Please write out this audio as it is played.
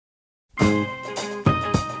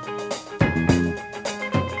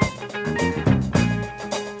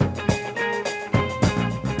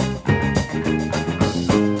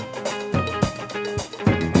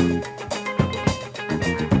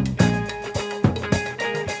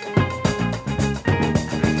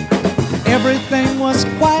everything was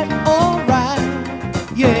quite alright,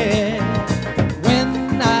 yeah,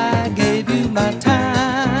 when I gave you my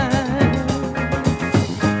time.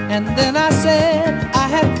 And then I said I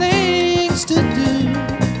had things to do.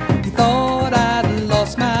 You thought I'd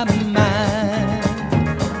lost my mind.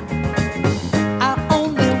 I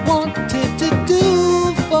only wanted to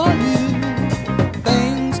do for you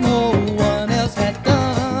things no one else had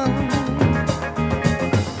done.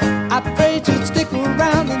 I prayed you'd stick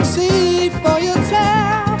around and see for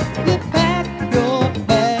yourself. You pack your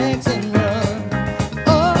bags and run.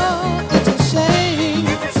 Oh, it's a shame,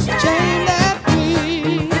 shame that we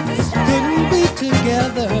couldn't be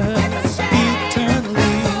together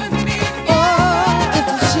eternally. Oh,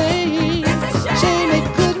 it's a shame, shame it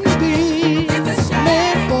couldn't be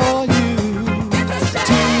meant for you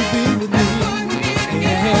to be with me.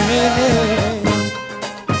 Yeah.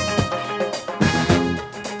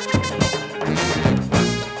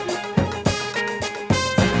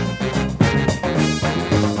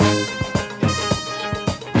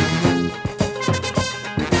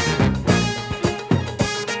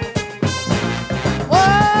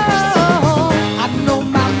 Whoa, I know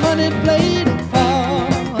my money played a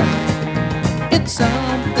part. It's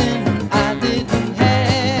something I didn't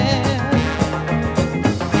have.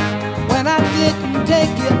 When I didn't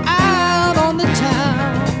take you out on the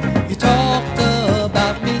town, you talked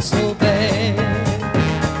about me so bad.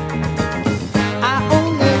 I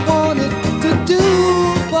only wanted to do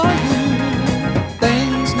for you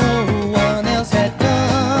things no one else had done.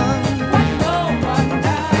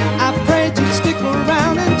 I prayed you'd stick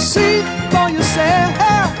around and see for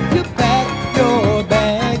yourself. You pack your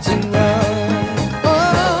bags and run.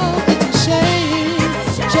 Oh, it's a shame,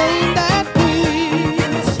 shame that we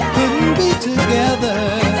couldn't be together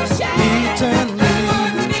eternally.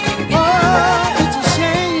 Oh, it's a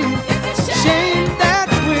shame, shame that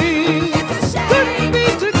we couldn't be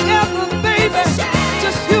together, baby.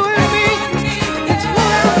 Just you and me. It's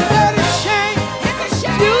one bloody shame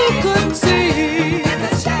you couldn't see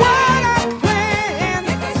what I planned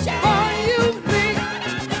for you, me.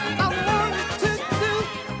 I wanted to do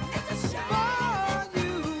for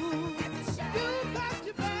you. You packed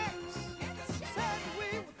your bags, said we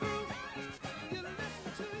were through. You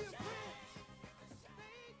listened to your friends.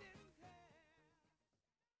 They didn't care.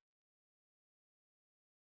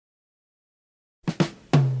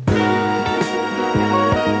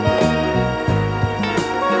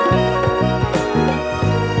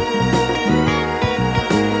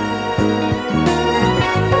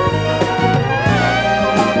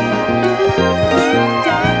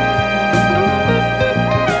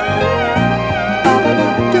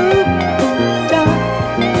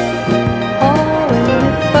 Oh, ain't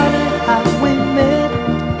it funny how we met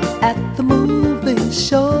at the movie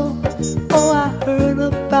show? Oh, I heard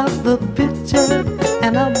about the picture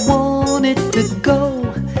and I wanted to go.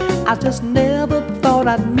 I just never thought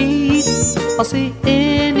I'd meet or see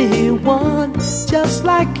anyone just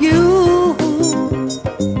like you.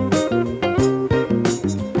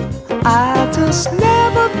 I just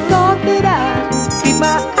never thought that I'd keep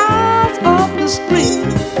my eyes off the screen.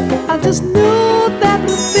 I just knew that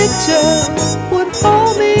the picture would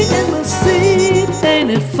hold me in the seat. Ain't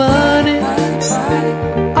it funny?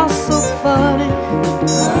 Oh, so funny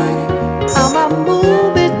how my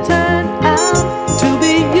movie turned out to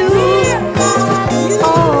be you.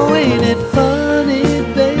 Oh, ain't it funny,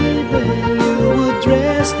 baby? You were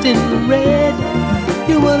dressed in red.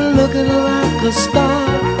 You were looking like a star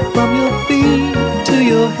from your feet to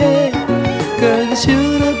your head. Girl, you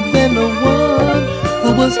should have been the one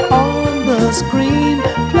who was on the screen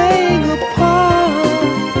playing a part.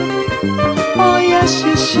 Oh, yes,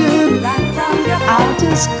 you should. I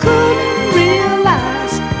just couldn't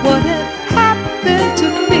realize what had happened to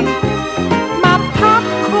me. My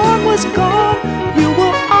popcorn was gone. You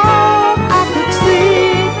were all I could see.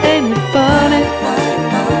 Ain't it funny?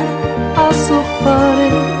 Oh, so funny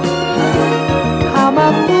how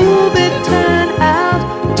my movie turned out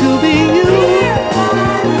to be you.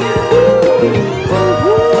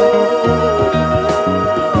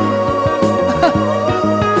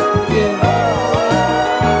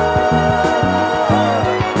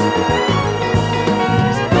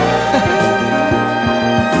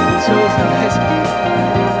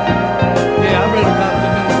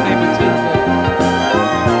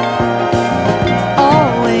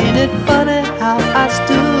 Oh, ain't it funny how I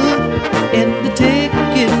stood in the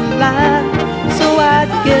ticket line so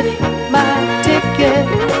I'd get my ticket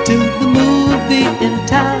to the movie in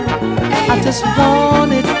time. I just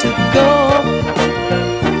wanted to go.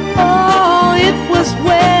 Oh, it was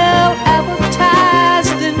well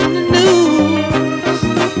advertised in the news.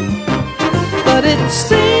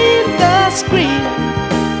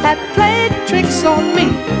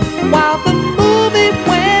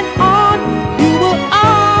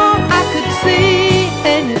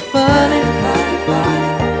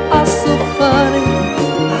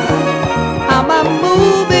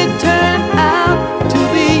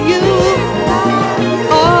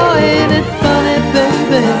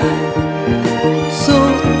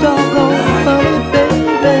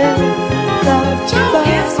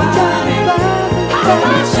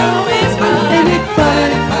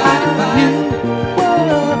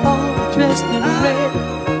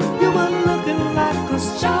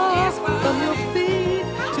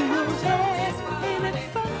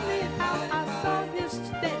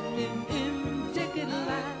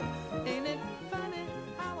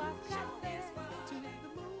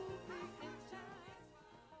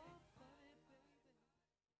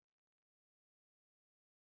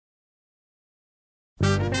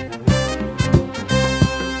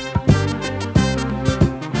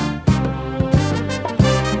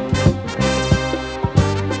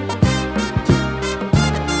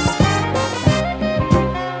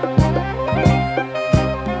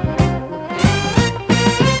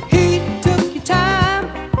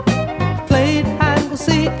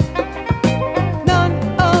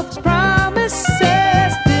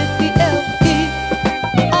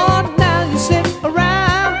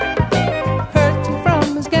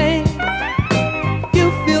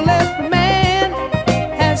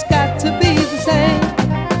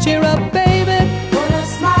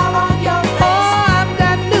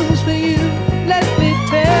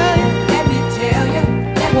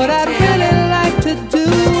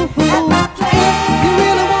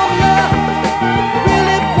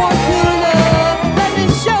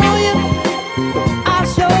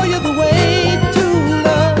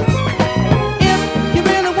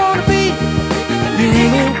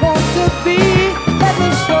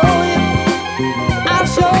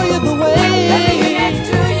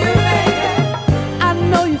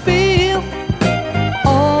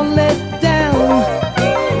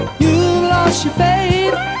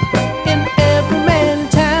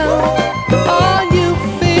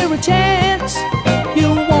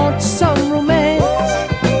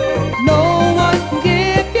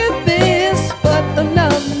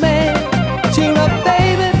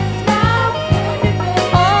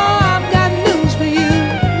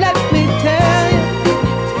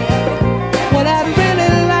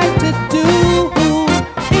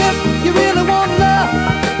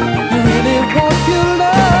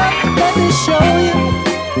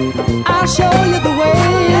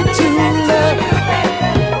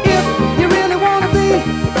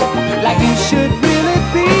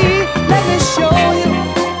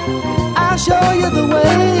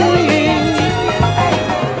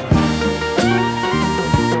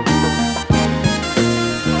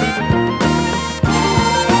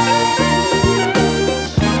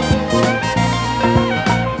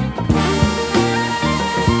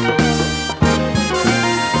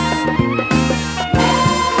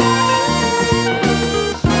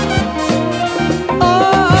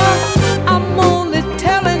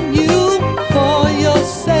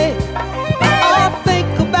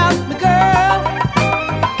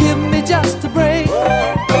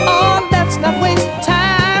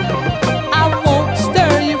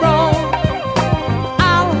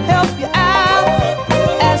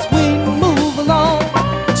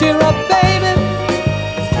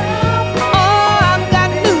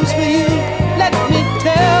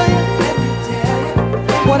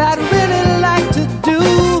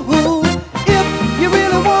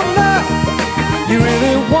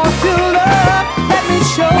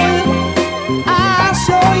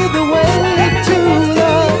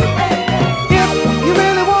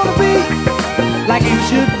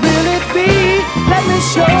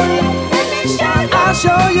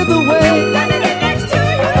 you the way. Let me get next to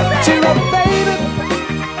you, baby. Cheer up, baby.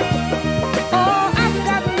 Oh, I've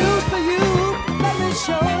got news for you. Let me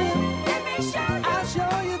show you. Let me show you. I'll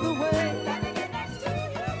show you the way. Let me get next to you,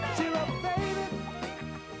 baby. Cheer up, baby.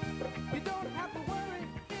 You don't have to worry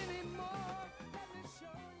anymore. Let me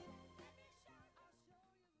show you.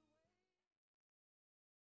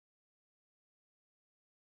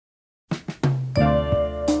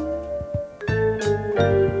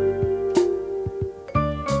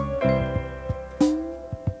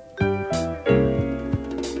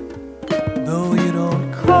 Though you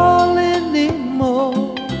don't call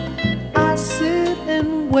anymore, I sit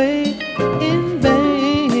and wait in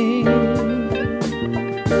vain.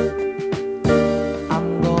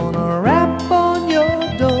 I'm gonna rap on your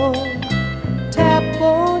door, tap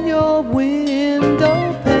on your window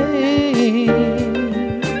pane.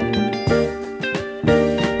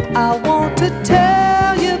 I want to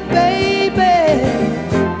tell you, baby,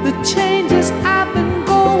 the changes I've been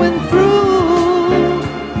going through,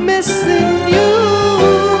 missing you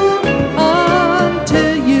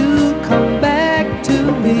until you come back to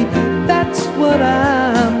me. That's what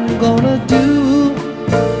I'm gonna do.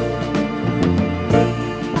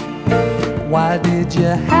 Why did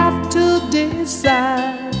you have to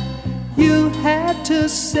decide you had to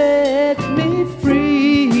set me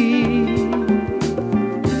free?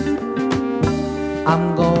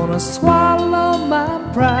 I'm gonna swallow my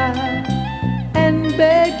pride and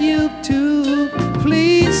beg you to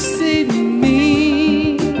please see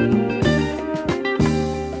me.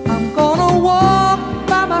 I'm gonna walk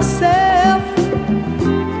by myself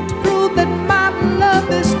to prove that my love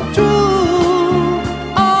is true.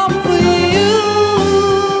 All for you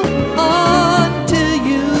until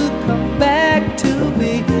you come back to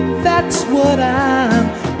me. That's what I'm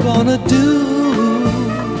gonna do.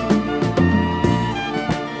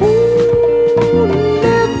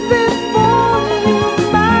 Living for you,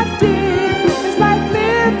 my dear, is like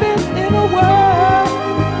living in a world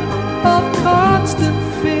of constant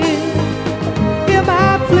fear. Hear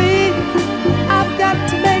my plea, I've got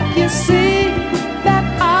to make you see that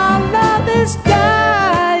our love is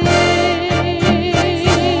dying.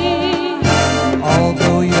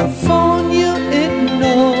 Although your phone you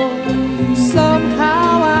ignore, somehow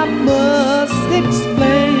I must explain.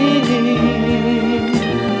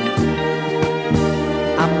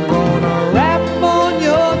 I'm gonna rap on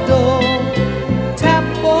your door, tap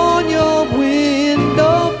on your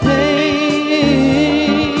window pane.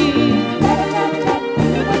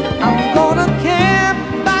 I'm gonna camp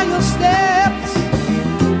by your steps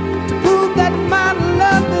to prove that my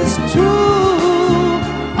love is true.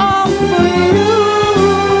 All for you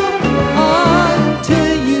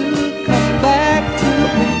until you come back to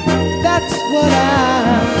me. That's what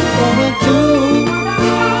I'm gonna do.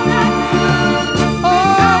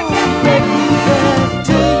 Oh, baby,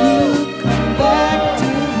 till you come back to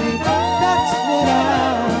me. That's what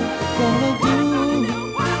I'm gonna do.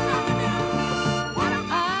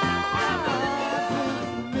 I've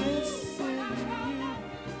been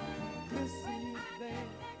missing you, babe.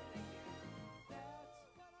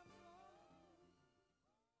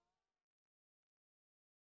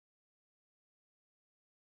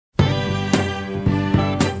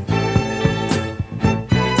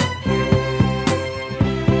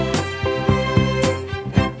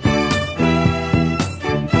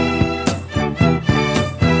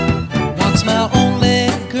 Once my only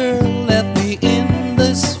girl left me in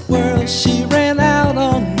this world. She ran out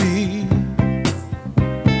on me.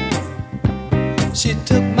 She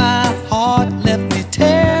took my heart, left me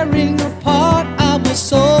tearing apart. I was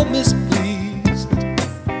so mispleased.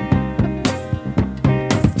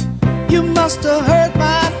 You must have heard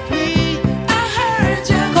my plea. I heard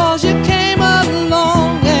you. 'Cause you came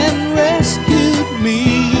along and rescued me.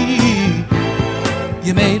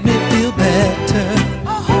 You made me feel better.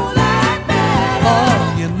 A whole lot better. Oh,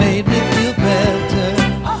 you made me feel better.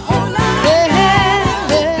 A whole lot Hey,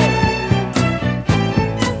 better. hey, hey.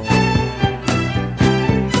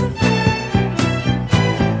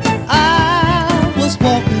 I was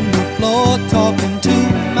walking the floor, talking to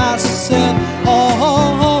myself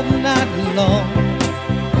all night long,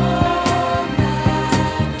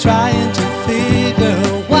 trying to figure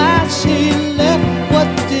why she left. What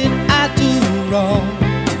did I do wrong?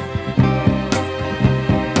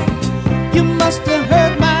 You must have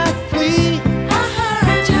heard my plea. I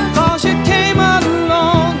heard you. 'Cause you came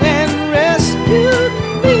along and rescued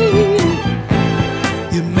me.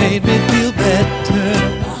 You made me feel better.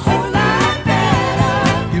 A whole lot better.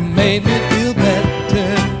 You made me feel better.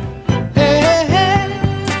 Hey, hey, hey.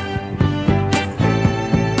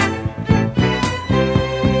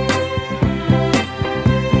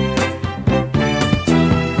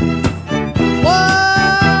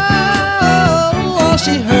 'cause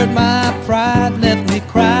she hurt my pride, left me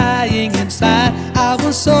crying inside. I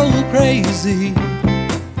was so crazy,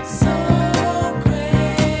 So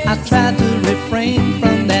crazy. I tried to refrain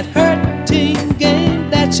from that hurting game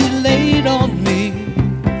that she laid on me.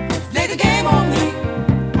 Lay the game on me.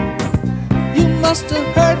 You must have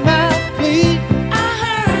heard my plea, I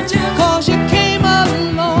heard you. 'cause you came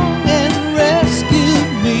along and rescued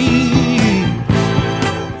me.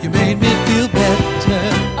 You made me feel better.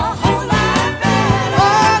 A whole lot better.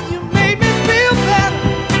 Oh, you made me feel better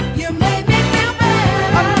You made me feel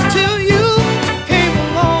better. until you came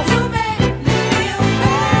along. You made me feel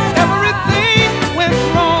better. Everything went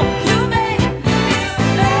wrong. You made me feel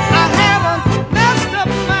better. I have a messed up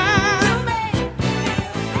You mind, made me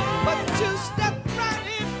feel better. but you stepped right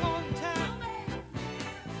in on time.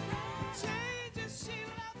 Changes she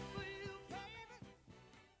left for you, baby.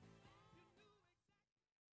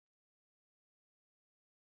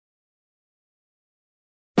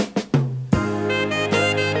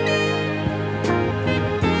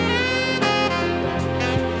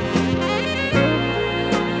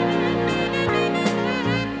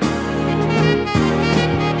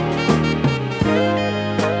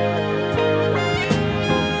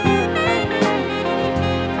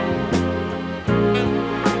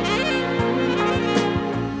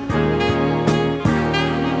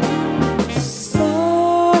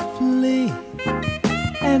 Softly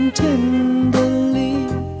and tenderly,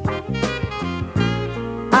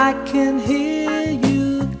 I can hear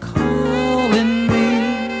you calling me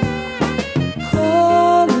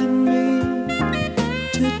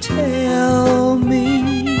to tell me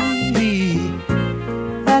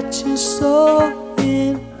that you're so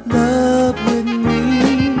in love with me.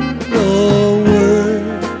 Your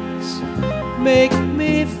words make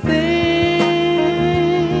me think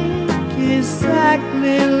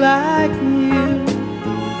exactly like you.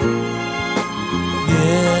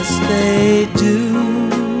 Yes, they do.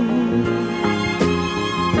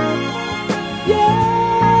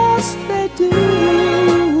 Yes, they do.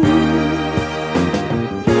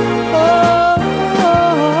 Oh,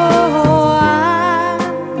 I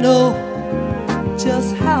know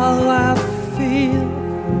just how I feel.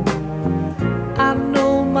 I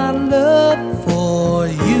know my love for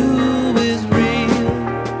you is real.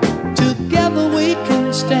 Together we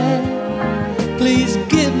can stand. Please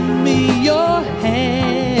give me your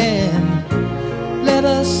hand. Let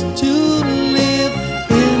us two live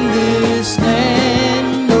in this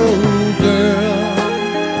land. Oh, girl,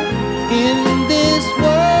 in this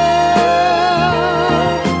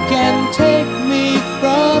world can take me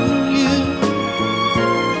from you.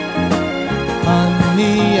 Honey,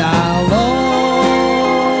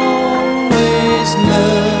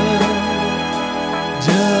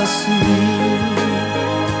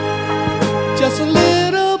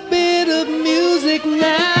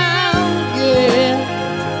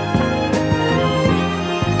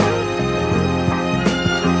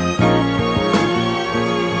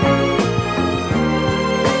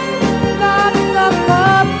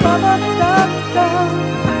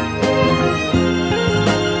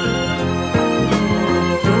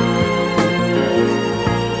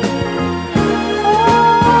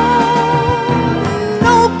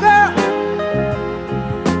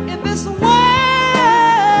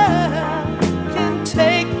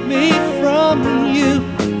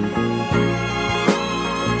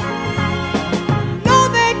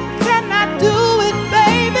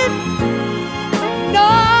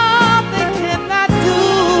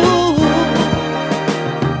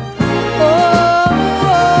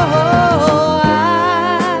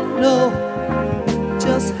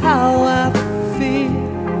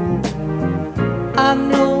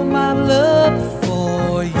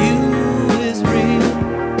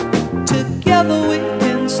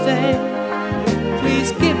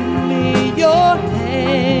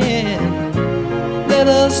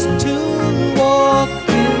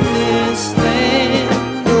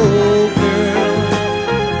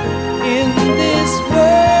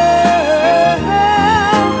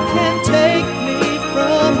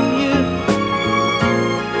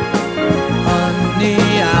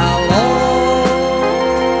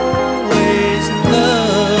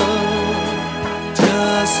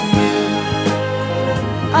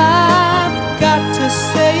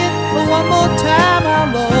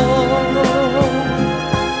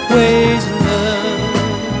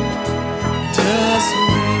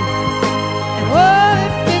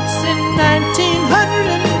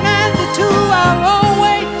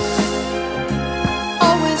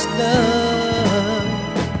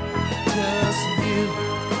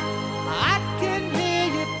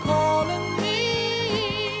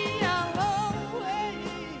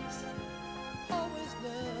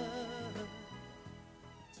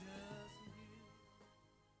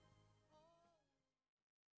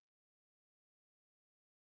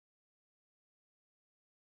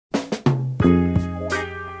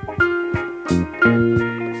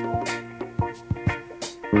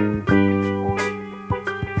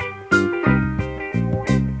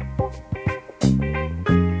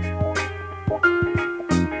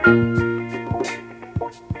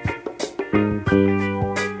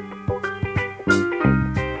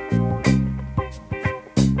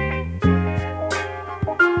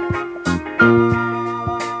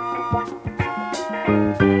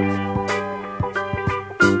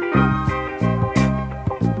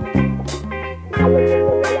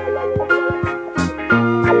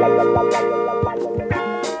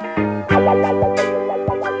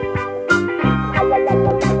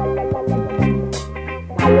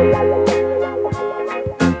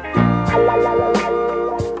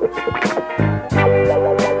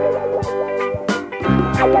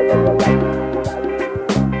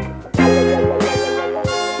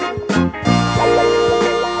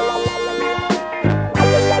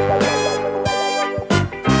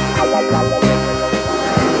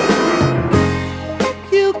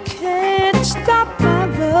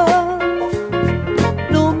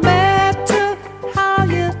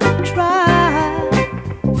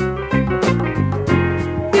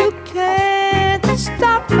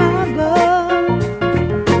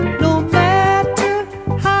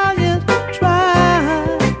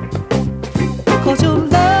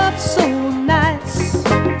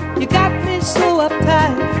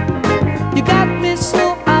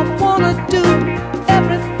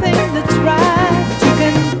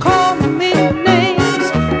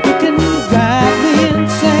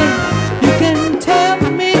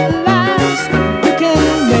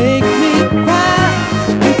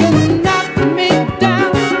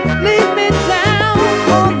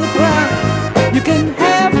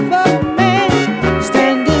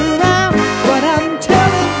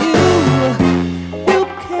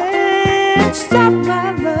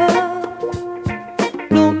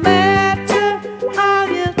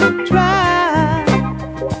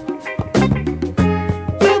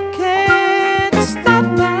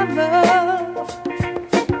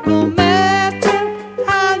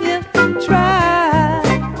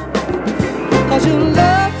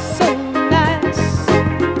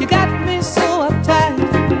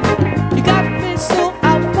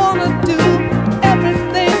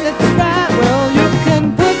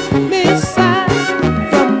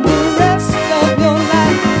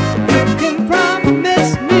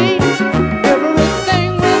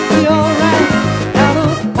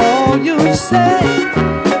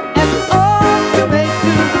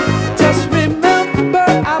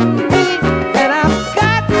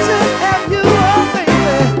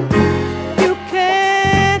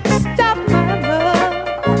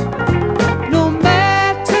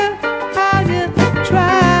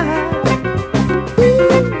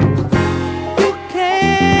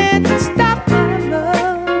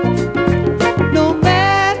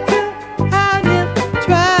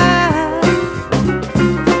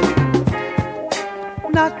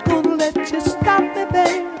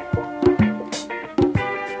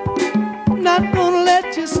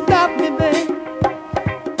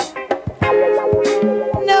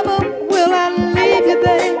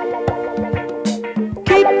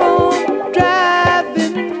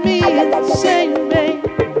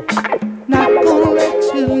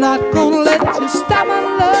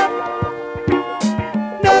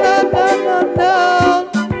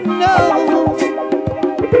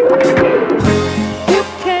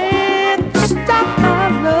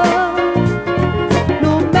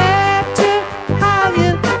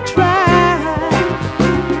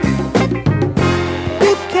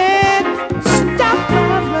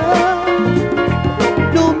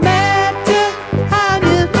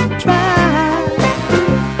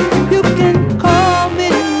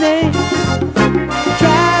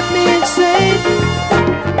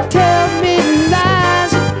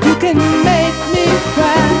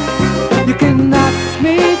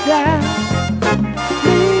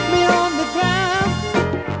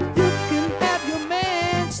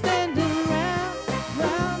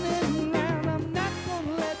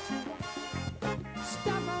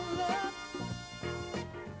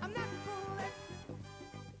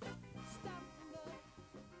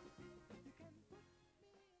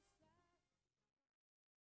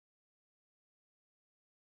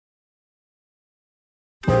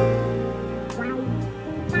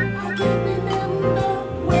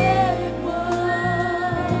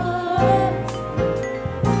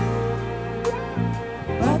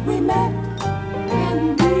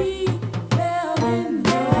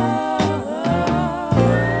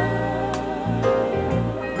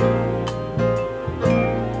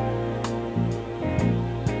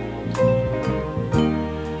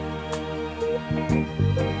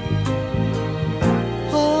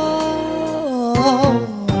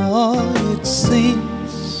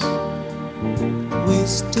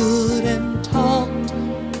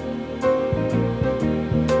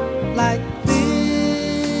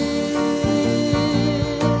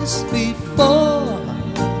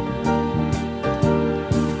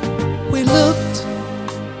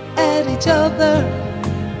 each other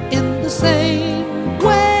in the same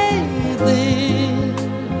way then,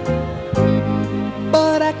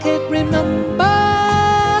 but I can't remember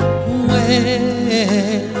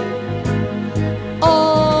when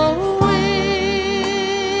or when.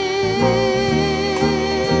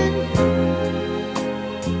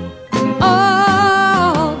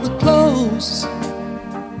 All the clothes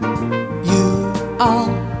you are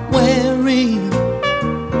wearing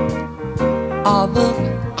are the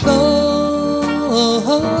clothes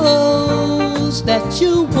that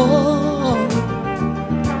you wore.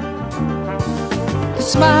 The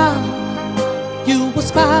smile, you were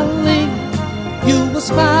smiling, you were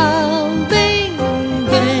smiling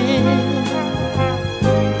then,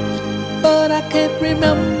 but I can't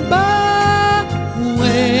remember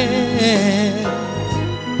when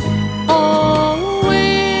or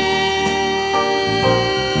when.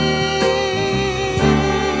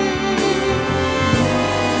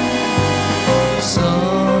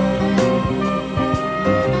 Some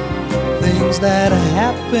things that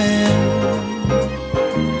happen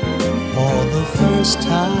for the first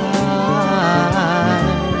time,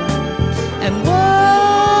 and whoa,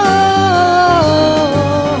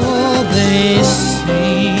 they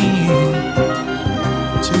seem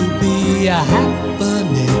to be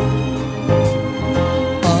happening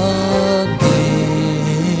again.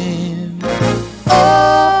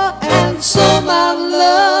 Oh, and so my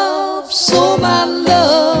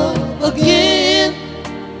love again.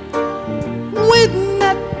 We've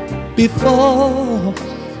met before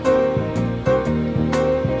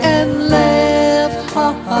and laugh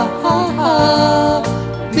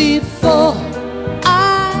before. I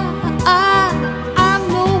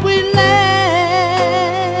know we laughed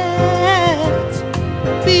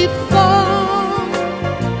before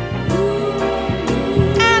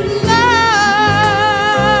and loved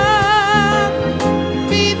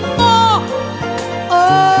before.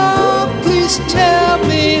 Oh, please tell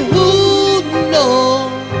me who knows.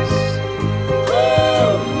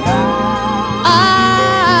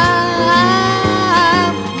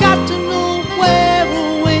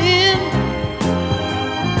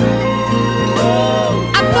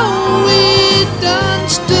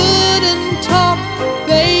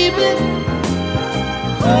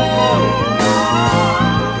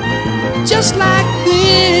 Just like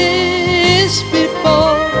this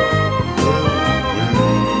before.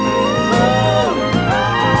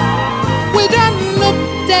 We done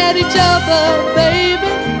looked at each other,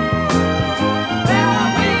 baby.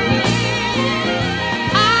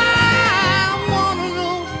 I wanna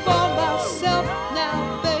know for myself now,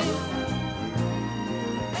 baby.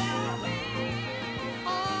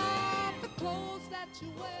 All the clothes that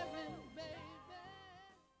you're wearing, baby.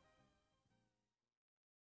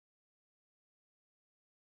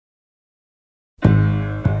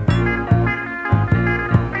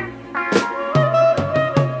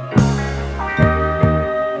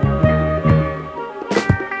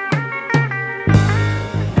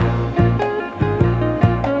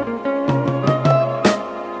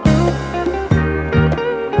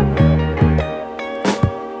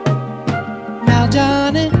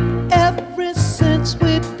 Johnny, ever since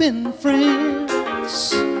we've been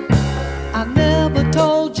friends, I never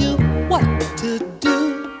told you what to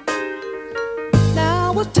do.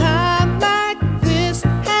 Now a time like this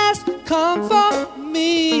has come for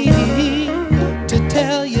me to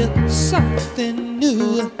tell you something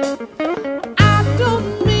new. I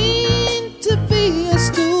don't mean to be a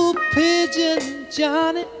stool pigeon,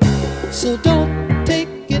 Johnny, so don't take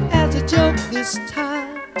it as a joke this time.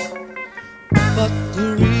 But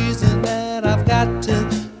the reason that I've got to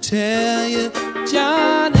tell you,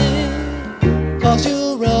 Johnny, 'cause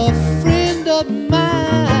you're a friend of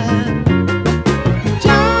mine.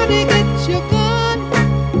 Johnny, get your gun.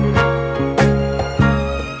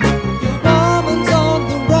 Your woman's on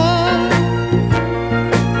the run.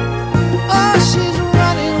 Oh, she's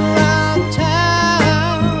running around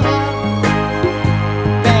town,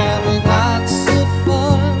 having lots of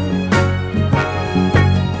fun.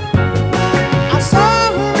 I saw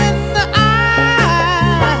her in the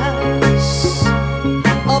eyes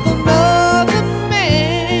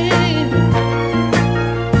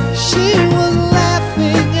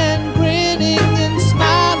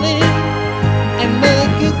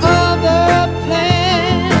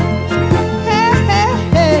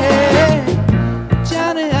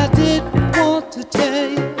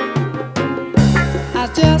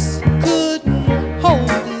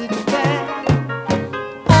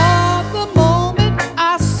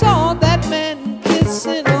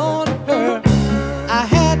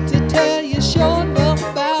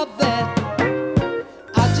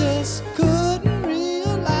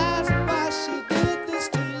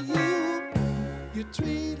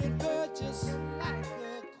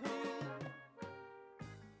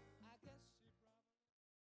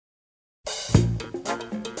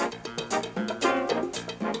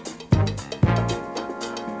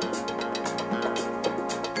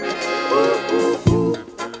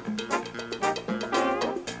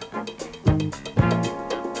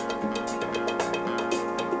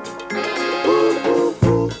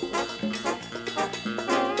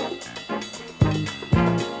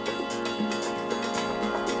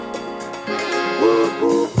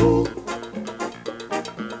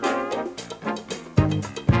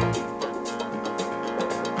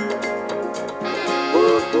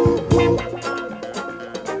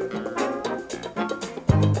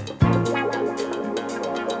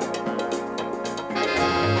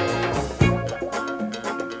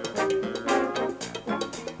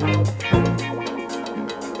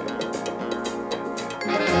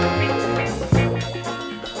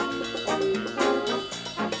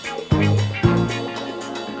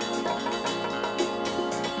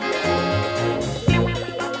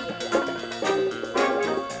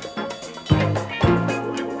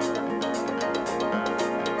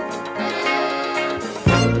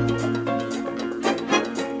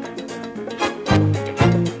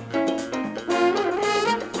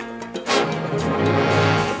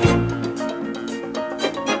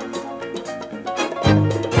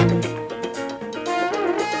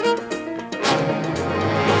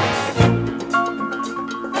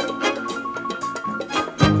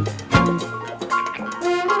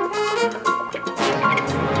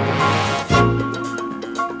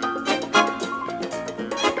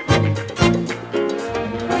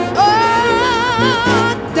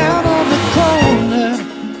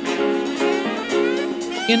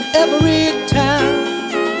In every town,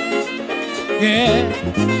 yeah,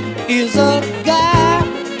 is a guy,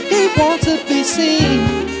 he wants to be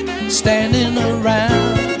seen standing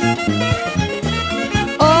around.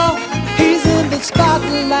 Oh, he's in the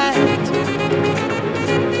spotlight,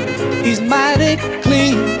 he's mighty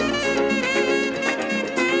clean,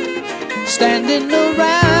 standing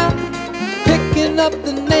around, picking up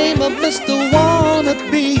the name of Mr.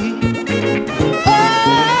 Wannabe.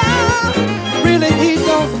 Really, he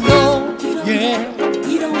don't know, yeah.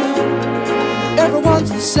 He don't know.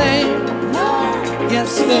 Everyone's the same. No.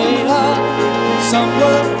 Yes, they are. Some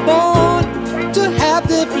were born to have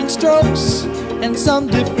different strokes and some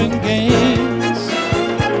different games.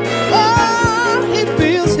 Oh, he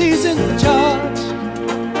feels he's in charge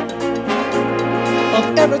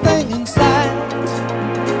of everything in sight.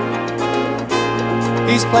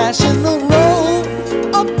 He's flashing the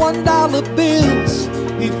roll of $1 bills.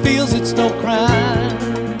 He feels it's no crime.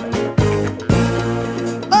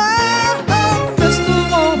 Oh, Mr.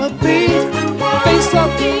 Wannabe, face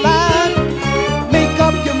up your life, make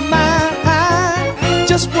up your mind,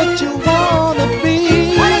 just what you wanna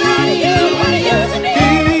be. What are you to me?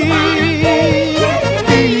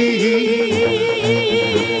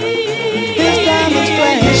 His diamonds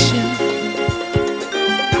flashing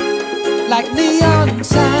like neon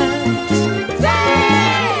signs.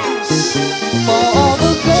 For all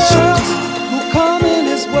the girls who come in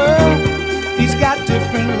his world, he's got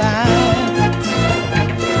different lines.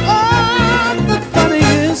 Oh, the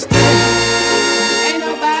funniest thing, Ain't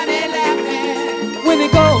nobody laughing when he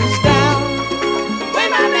goes down, when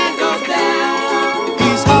my man goes down.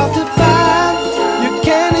 he's hard to find. You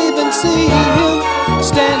can't even see him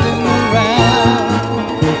standing around.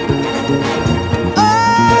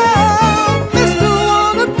 Oh, Mr.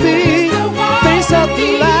 Wannabe, face up the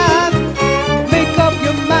light.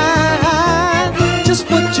 Just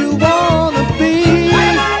what you wanna be.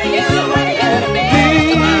 What are you to me?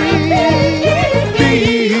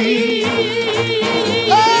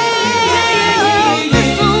 Oh,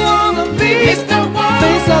 Mr. Wannabe,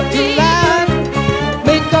 face up the line,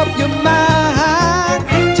 make up your mind,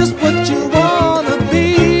 just what you wanna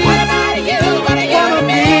be. What are you to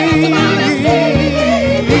me?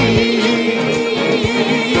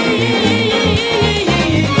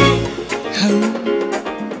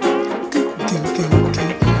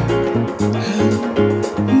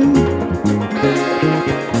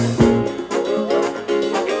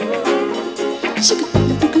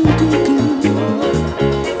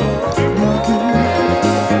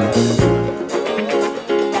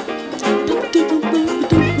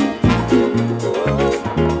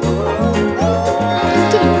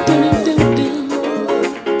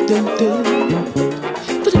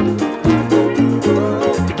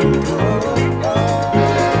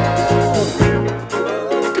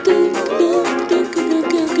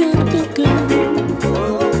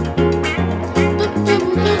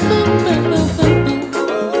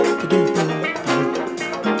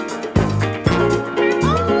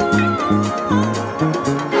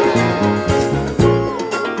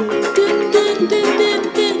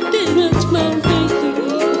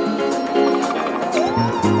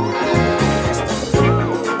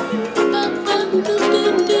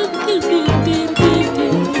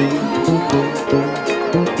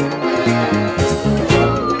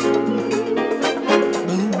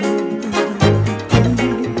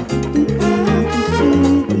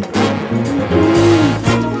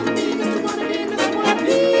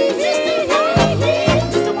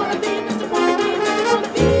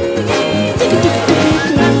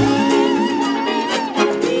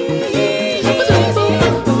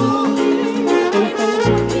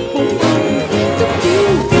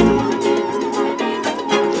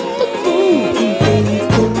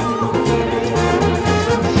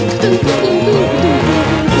 do, do, do, do.